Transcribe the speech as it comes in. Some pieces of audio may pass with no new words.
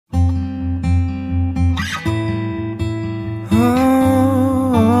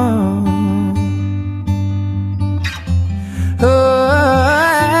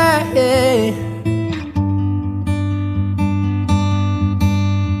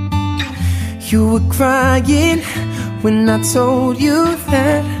You were crying when I told you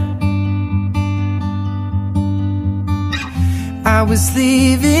that I was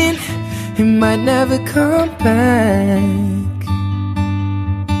leaving, it might never come back.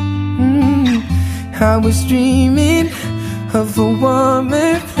 I was dreaming of a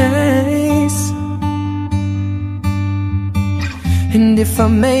warmer place, and if I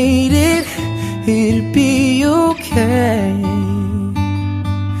made it, it'd be okay.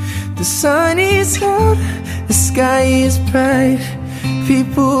 The sun is out, the sky is bright,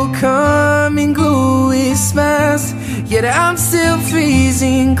 people come and go with smiles, yet I'm still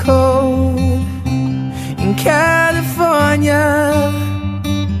freezing cold in California.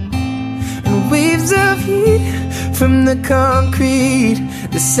 And waves of heat from the concrete,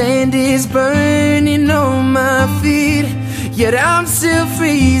 the sand is burning on my feet, yet I'm still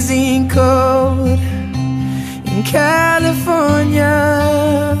freezing cold in California.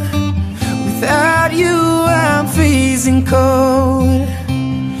 Without you, I'm freezing cold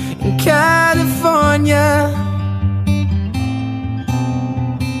in California.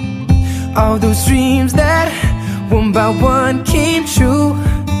 All those dreams that one by one came true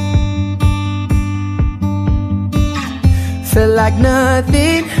felt like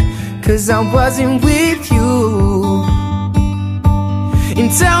nothing, 'cause I wasn't with you. And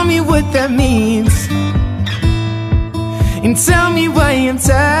tell me what that means, and tell me why I'm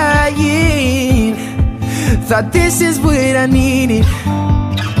dying. Thought this is what I needed,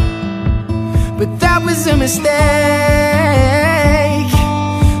 but that was a mistake.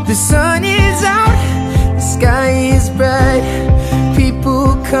 The sun is out, the sky is bright, people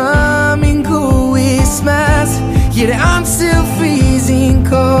come and go with smiles, yet I'm still freezing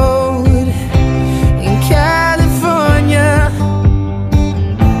cold in California.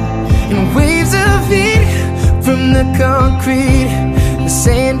 And waves of heat from the concrete, the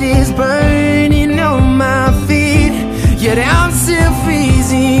sand is burning on my feet, yet I'm still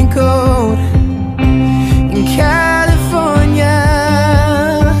freezing cold in California.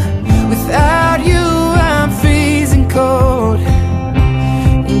 Without you, I'm freezing cold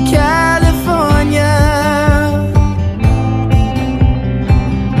in California.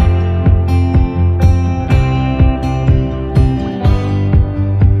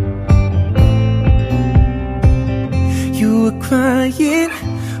 You were crying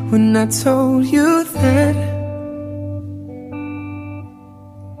when I told you that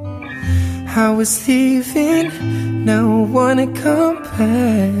I was leaving, now I wanna come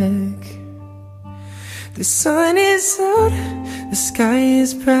back. The sun is out, the sky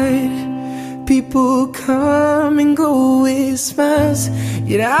is bright, people come and go with smiles,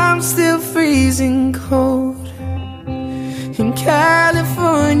 yet I'm still freezing cold in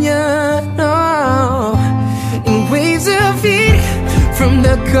California. No. And waves of heat from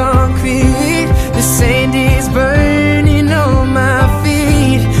the concrete, the sand is burning on my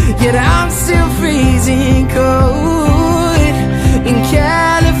feet, yet I'm still freezing cold in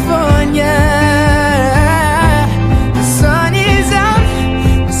California. The sun is out,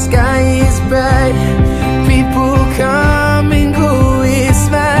 the sky is bright, people come and go with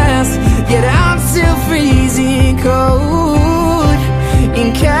smiles, yet I'm still freezing cold in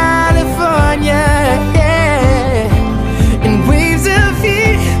California.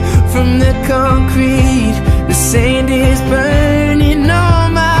 From the concrete, the sand is burning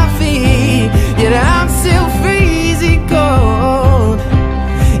on my feet, yet I'm still freezing cold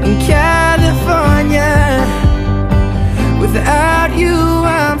in California. Without you,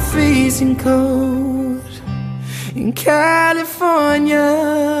 I'm freezing cold in California.